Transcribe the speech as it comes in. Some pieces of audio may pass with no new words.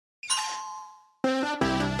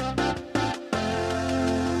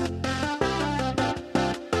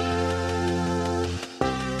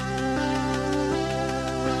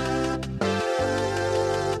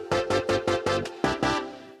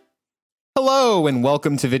Hello and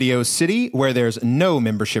welcome to Video City, where there's no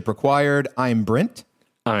membership required. I'm Brent.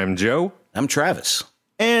 I'm Joe. I'm Travis.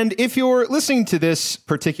 And if you're listening to this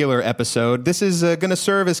particular episode, this is going to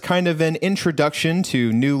serve as kind of an introduction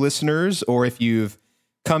to new listeners, or if you've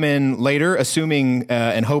come in later, assuming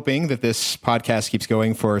and hoping that this podcast keeps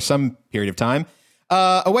going for some period of time,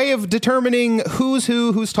 a way of determining who's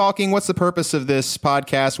who, who's talking, what's the purpose of this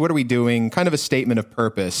podcast, what are we doing, kind of a statement of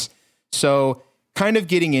purpose. So kind of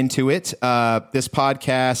getting into it, this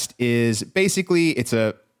podcast is basically, it's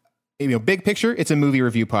a big picture, it's a movie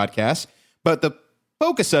review podcast, but the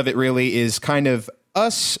focus of it really is kind of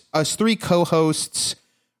us three co-hosts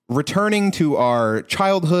returning to our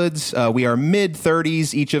childhoods. We are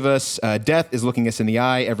mid-30s, each of us. Death is looking us in the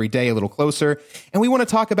eye every day a little closer. And we want to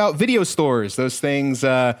talk about video stores, those things,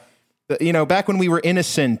 back when we were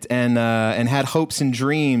innocent and had hopes and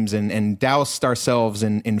dreams and doused ourselves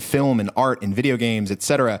in film and art and video games,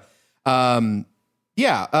 etc. So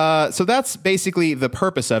that's basically the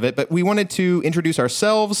purpose of it. But we wanted to introduce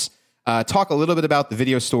ourselves, talk a little bit about the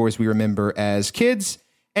video stores we remember as kids,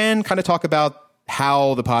 and kind of talk about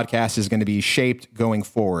how the podcast is going to be shaped going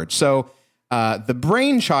forward. So the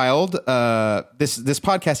brainchild, this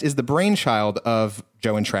podcast is the brainchild of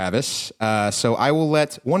Joe and Travis. So I will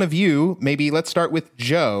let one of you, maybe let's start with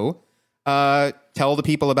Joe, tell the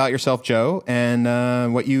people about yourself, Joe,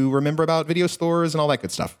 and what you remember about video stores and all that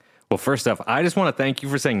good stuff. Well, first off, I just want to thank you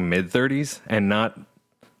for saying mid-30s and not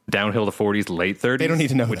downhill to 40s, late 30s. They don't need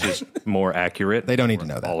to know which that. is more accurate. They don't need to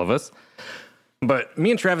know that. All of us. But me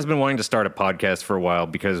and Travis have been wanting to start a podcast for a while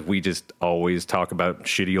because we just always talk about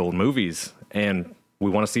shitty old movies, and we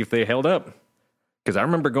want to see if they held up. Because I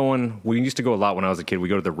remember we used to go a lot when I was a kid. We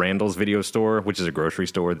go to the Randall's video store, which is a grocery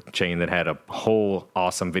store chain that had a whole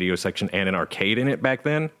awesome video section and an arcade in it back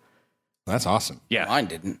then. That's awesome. Yeah. Mine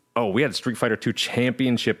didn't. Oh, we had Street Fighter 2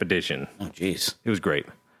 Championship Edition. Oh, jeez. It was great.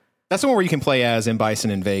 That's the one where you can play as M.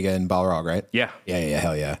 Bison and Vega and Balrog, right? Yeah. Yeah,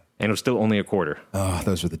 hell yeah. And it was still only a quarter. Oh,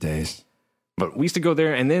 those were the days. But we used to go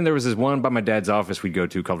there, and then there was this one by my dad's office we'd go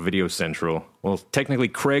to called Video Central. Well, technically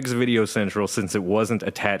Craig's Video Central, since it wasn't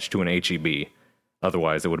attached to an HEB.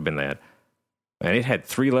 Otherwise, it would have been that. And it had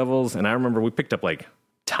 3 levels, and I remember we picked up like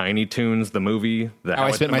Tiny Toons, the movie. How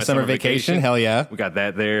I Spent My Summer Vacation. Hell yeah. We got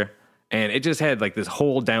that there. And it just had like this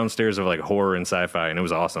whole downstairs of like horror and sci-fi, and it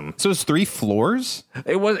was awesome. So it's 3 floors?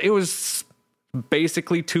 It was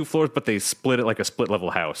basically 2 floors, but they split it like a split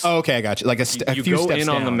level house. Oh, okay, I got you. Like a you few go steps in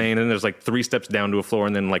down. on the main, and there's like 3 steps down to a floor,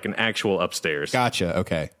 and then like an actual upstairs. Gotcha.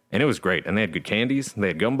 Okay. And it was great. And they had good candies. They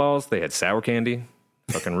had gumballs. They had sour candy.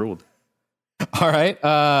 Fucking ruled. All right.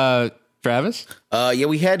 Travis?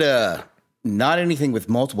 We had not anything with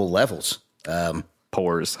multiple levels.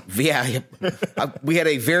 Pores. Yeah. We had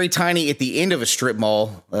a very tiny, at the end of a strip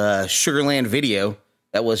mall, Sugarland Video.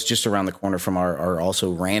 That was just around the corner from our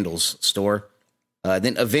also Randall's store.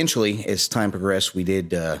 Then eventually, as time progressed, we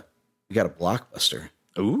got a Blockbuster.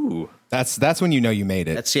 Ooh. That's when you know you made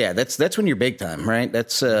it. That's when you're big time, right?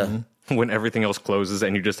 That's When everything else closes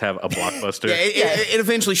and you just have a Blockbuster. it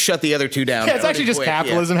eventually shut the other 2 down. Yeah, it's actually just Quick,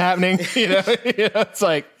 capitalism happening. It's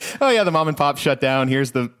like, oh yeah, the mom and pop shut down.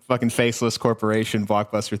 Here's the fucking faceless corporation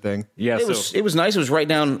Blockbuster thing. Yeah. It was nice. It was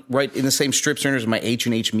right in the same strip center as my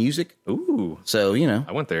H&H Music. Ooh. So,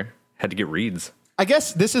 I went there. Had to get reads. I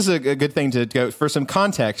guess this is a good thing to go for some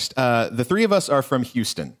context. The 3 of us are from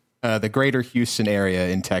Houston, the greater Houston area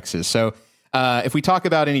in Texas. So if we talk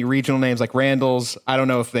about any regional names like Randall's, I don't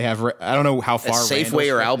know if they have, I don't know how far.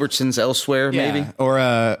 Safeway or Albertsons elsewhere, maybe.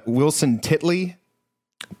 Or Wilson Titley.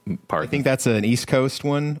 Pardon. I think that's an East Coast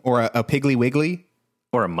one. Or a Piggly Wiggly.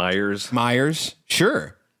 Or a Myers.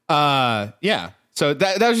 Sure. Yeah. So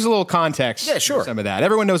that was just a little context. Yeah, sure. For some of that.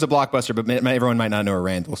 Everyone knows a Blockbuster, but everyone might not know a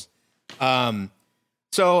Randall's.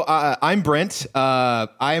 So I'm Brent. I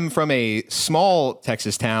am from a small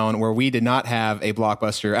Texas town where we did not have a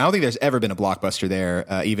Blockbuster. I don't think there's ever been a Blockbuster there,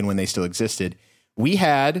 even when they still existed. We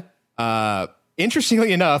had,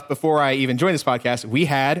 interestingly enough, before I even joined this podcast, we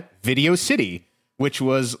had Video City, which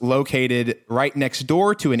was located right next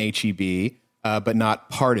door to an HEB, but not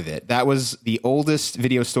part of it. That was the oldest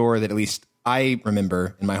video store that at least I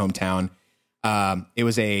remember in my hometown. It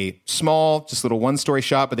was a small, just little 1-story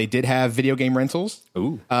shop, but they did have video game rentals.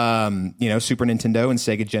 Ooh. Super Nintendo and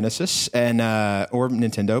Sega Genesis and, or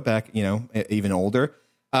Nintendo back, even older.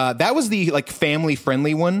 That was the like family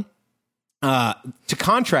friendly one. To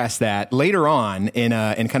contrast that later on in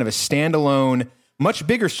kind of a standalone, much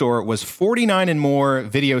bigger store was 49 and More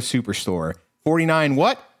Video Superstore. 49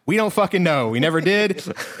 what? We don't fucking know. We never did.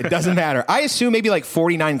 It doesn't matter. I assume maybe like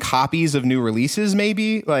 49 copies of new releases,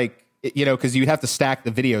 maybe like, because you'd have to stack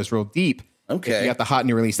the videos real deep. Okay. You got the hot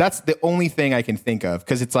new release. That's the only thing I can think of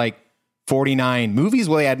because it's like 49 movies.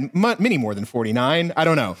 Well, they had many more than 49. I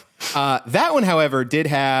don't know. That one, however, did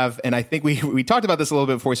have, and I think we talked about this a little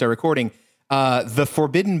bit before we started recording, the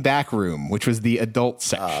Forbidden Back Room, which was the adult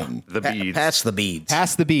section. The beads. Past the beads.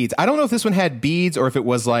 Past the beads. I don't know if this one had beads or if it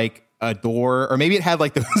was like a door, or maybe it had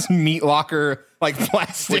like those meat locker, like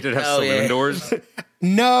plastic. Did it have Oh, saloon yeah. doors?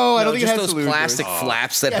 No, I don't think it just had those saloon plastic doors.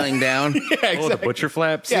 flaps that hung down. Yeah, Oh, the exactly. butcher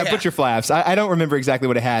flaps? Yeah, butcher flaps. I don't remember exactly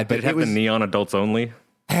what it had, but Did it have was. the neon adults only?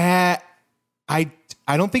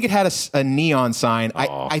 I don't think it had a neon sign.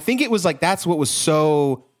 I think it was like that's what was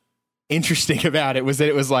so interesting about it was that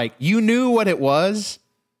it was like you knew what it was.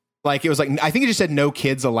 Like it was like I think it just said no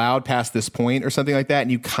kids allowed past this point or something like that,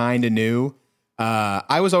 and you kind of knew.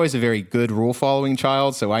 I was always a very good rule following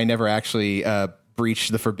child, so I never actually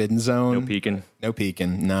breached the forbidden zone. No peeking. No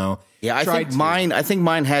peeking. No. Yeah, I Tried think to. I think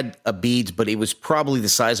mine had a beads, but it was probably the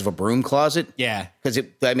size of a broom closet. Yeah. Because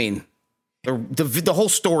the whole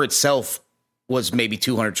store itself was maybe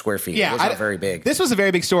 200 square feet. Yeah, It wasn't very big. This was a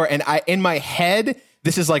very big store, and in my head,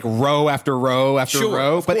 this is like row after row after Sure,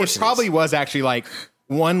 row, of but it course it probably is. was actually like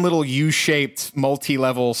one little U-shaped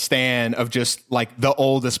multi-level stand of just like the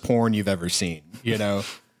oldest porn you've ever seen, you know?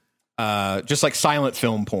 Just like silent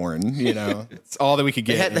film porn, you know? It's all that we could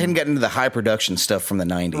They get. hadn't gotten into the high production stuff from the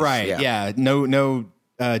 90s. Right, yeah. No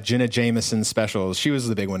Jenna Jameson specials. She was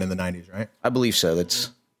the big one in the 90s, right? I believe so. That's.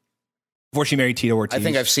 Before she married Tito Ortiz. I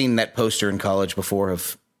think I've seen that poster in college before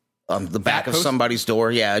of the back of poster? somebody's door.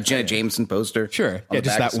 Yeah, a Jenna Jameson poster. Sure. On Yeah, the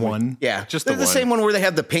just back of that somebody- one. Yeah, Just They're the the one. same one where they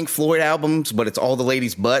have the Pink Floyd albums, but it's all the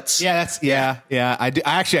ladies' butts. Yeah, that's yeah. I do.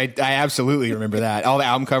 I absolutely remember that. All the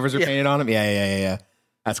album covers are painted on them. Yeah.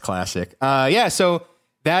 That's classic. So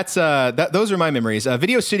that's those are my memories.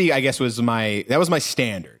 Video City, I guess, was my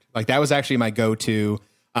standard. Like that was actually my go-to.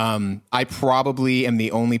 I probably am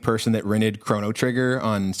the only person that rented Chrono Trigger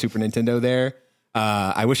on Super Nintendo there.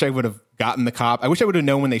 I wish I would have gotten the cop. I wish I would have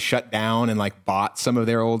known when they shut down and like bought some of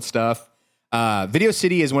their old stuff. Video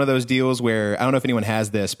City is one of those deals where I don't know if anyone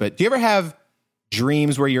has this, but do you ever have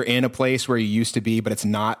dreams where you're in a place where you used to be, but it's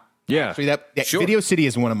not? Yeah. Actually, Sure. Video City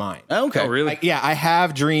is one of mine. Okay. Oh, really? Like, I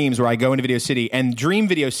have dreams where I go into Video City and Dream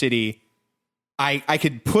Video City. I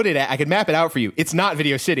could I could map it out for you. It's not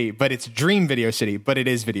Video City, but it's Dream Video City, but it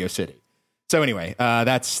is Video City. So anyway,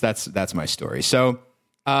 that's my story. So,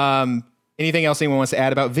 anything else anyone wants to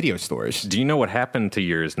add about video stores? Do you know what happened to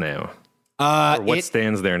yours now? Or what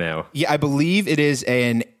stands there now? Yeah, I believe it is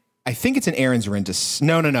I think it's an Aaron's Rent-A.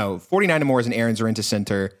 No. 49 and More is an Aaron's Rent-A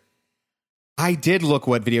Center. I did look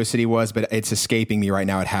what Video City was, but it's escaping me right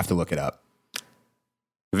now. I'd have to look it up.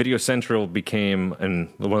 Video Central became one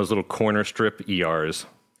of those little corner strip ERs.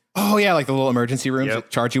 Oh, yeah, like the little emergency rooms Yep. that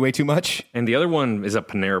charge you way too much. And the other one is a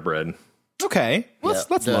Panera Bread. Okay. Well,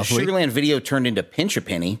 that's the lovely. Sugarland Video turned into Pinch a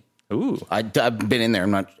Penny. Ooh. I've been in there.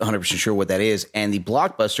 I'm not 100% sure what that is. And the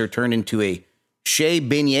Blockbuster turned into a Chez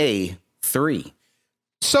Beignet 3.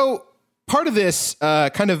 So part of this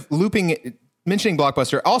kind of mentioning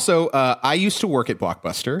Blockbuster. Also, I used to work at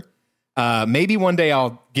Blockbuster. Maybe one day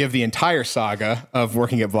I'll give the entire saga of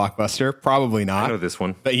working at Blockbuster. Probably not. I know this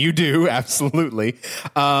one. But you do, absolutely.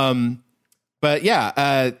 But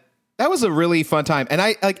yeah, that was a really fun time. And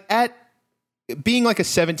I like at being like a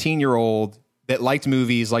 17-year-old that liked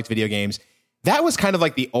movies, liked video games. That was kind of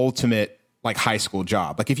like the ultimate like high school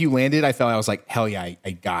job. Like if you landed, I felt I was like, hell yeah,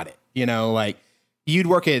 I got it. You know, like you'd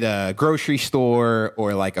work at a grocery store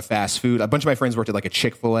or like a fast food. A bunch of my friends worked at like a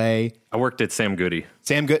Chick-fil-A. I worked at Sam Goody.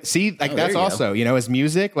 Sam Good. See, like there that's you go. also, you know, as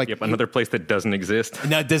music, like Yep, another place that doesn't exist.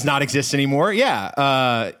 that does not exist anymore.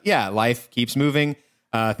 Yeah. Life keeps moving.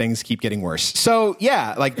 Things keep getting worse. So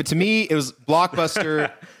yeah, like, but to me, it was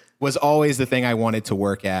Blockbuster was always the thing I wanted to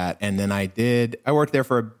work at. And then I worked there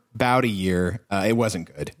for about a year. It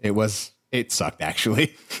wasn't good. It sucked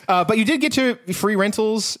actually. But you did get to free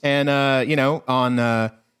rentals and,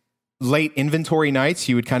 on, late inventory nights,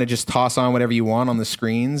 you would kind of just toss on whatever you want on the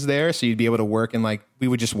screens there. So you'd be able to work and like, we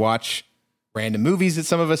would just watch random movies that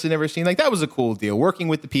some of us had never seen. Like that was a cool deal working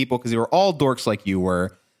with the people because they were all dorks like you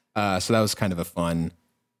were. So that was kind of a fun.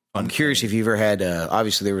 I'm curious if you ever had,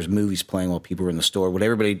 obviously there was movies playing while people were in the store. Would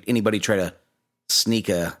anybody try to sneak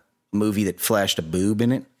a movie that flashed a boob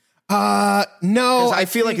in it? No, I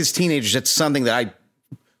feel like as teenagers, that's something that I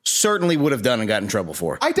certainly would have done and got in trouble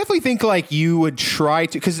for. I definitely think like you would try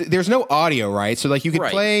to, because there's no audio, right? So like you could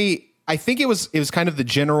Right. play. I think it was kind of the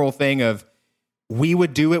general thing of we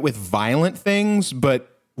would do it with violent things,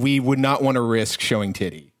 but we would not want to risk showing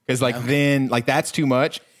titty because like then like that's too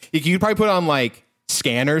much. You could probably put on like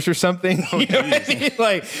scanners or something, you know what I mean?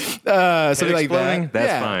 Like something like exploding? that. That's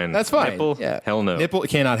Yeah, fine. That's fine. Nipple? Yeah. Hell no. Nipple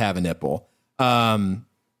cannot have a nipple.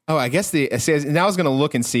 Oh, I guess now I was going to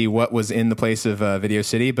look and see what was in the place of Video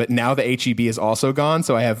City, but now the HEB is also gone,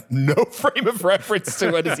 so I have no frame of reference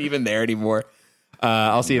to what is even there anymore.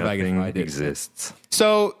 I'll see if I can find it. Exists.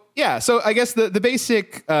 So I guess the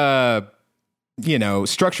basic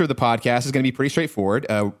structure of the podcast is going to be pretty straightforward.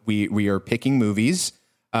 We are picking movies.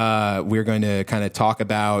 We're going to kind of talk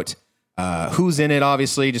about who's in it,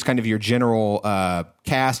 obviously, just kind of your general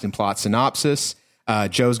cast and plot synopsis.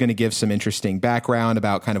 Joe's going to give some interesting background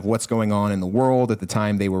about kind of what's going on in the world at the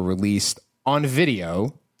time they were released on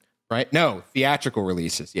video, right? No, theatrical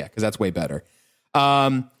releases. Yeah, because that's way better.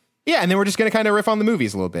 And then we're just going to kind of riff on the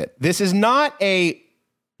movies a little bit. This is not a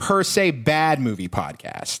per se bad movie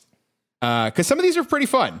podcast because some of these are pretty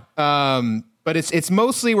fun. But it's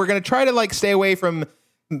mostly we're going to try to like stay away from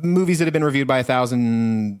movies that have been reviewed by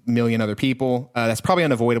 1,000 million other people. That's probably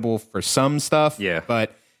unavoidable for some stuff. Yeah,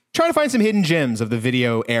 but try to find some hidden gems of the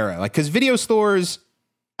video era, like because video stores.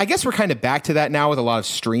 I guess we're kind of back to that now with a lot of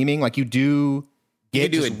streaming. Like you do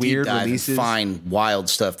get do just a weird deep dive releases, and find wild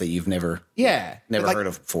stuff that you've never like, heard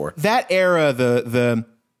of before. That era, the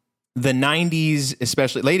 90s,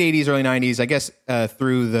 especially late 80s, early 90s, I guess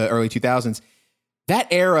through the early 2000s. That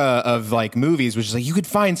era of like movies was just like you could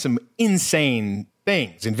find some insane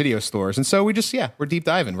things in video stores, and so we're deep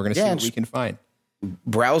diving. We're going to see what we can find.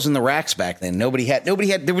 Browsing the racks back then, there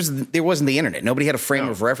wasn't the internet. Nobody had a frame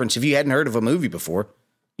of reference. If you hadn't heard of a movie before,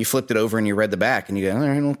 you flipped it over and you read the back, and you go, all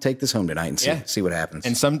right, we'll take this home tonight and see what happens.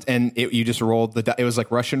 And you just rolled it was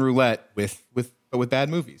like Russian roulette with bad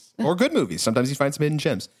movies or good movies. Sometimes you find some hidden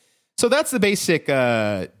gems. So that's the basic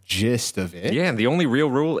gist of it. Yeah, the only real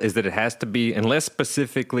rule is that it has to be, unless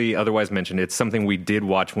specifically otherwise mentioned, it's something we did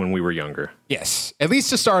watch when we were younger. Yes. At least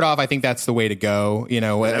to start off, I think that's the way to go.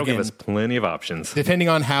 That'll give us plenty of options. Depending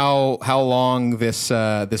on how long this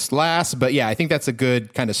lasts. But yeah, I think that's a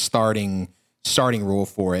good kind of starting rule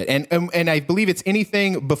for it. And I believe it's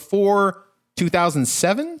anything before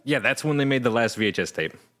 2007? Yeah, that's when they made the last VHS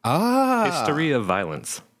tape. History of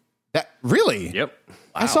Violence. Really? Yep. Wow.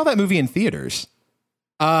 I saw that movie in theaters.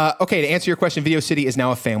 Okay, to answer your question, Video City is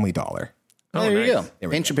now a Family Dollar. Oh, there you go.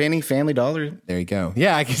 Pinch a penny, Family Dollar. There you go.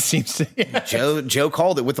 Yeah, I guess it seems to. Yeah. Joe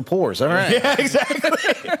called it with the pores. All right. Yeah, exactly.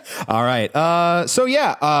 All right.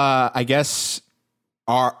 I guess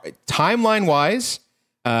our timeline wise,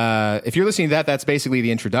 if you're listening to that, that's basically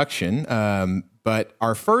the introduction. But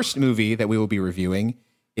our first movie that we will be reviewing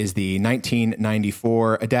is the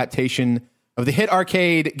 1994 adaptation of the hit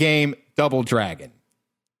arcade game Double Dragon.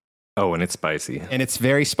 Oh, and it's spicy. And it's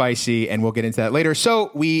very spicy, and we'll get into that later. So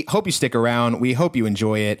we hope you stick around. We hope you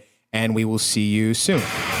enjoy it, and we will see you soon.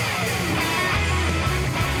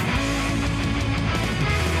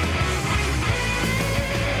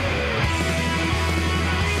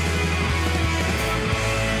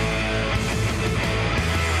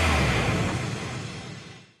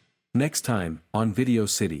 Next time on Video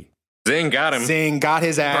City. Zing got him. Zing got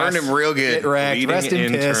his ass. Burned him real good. Get wrecked. Bleeding Rest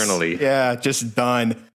in internally. piss. Yeah, just done.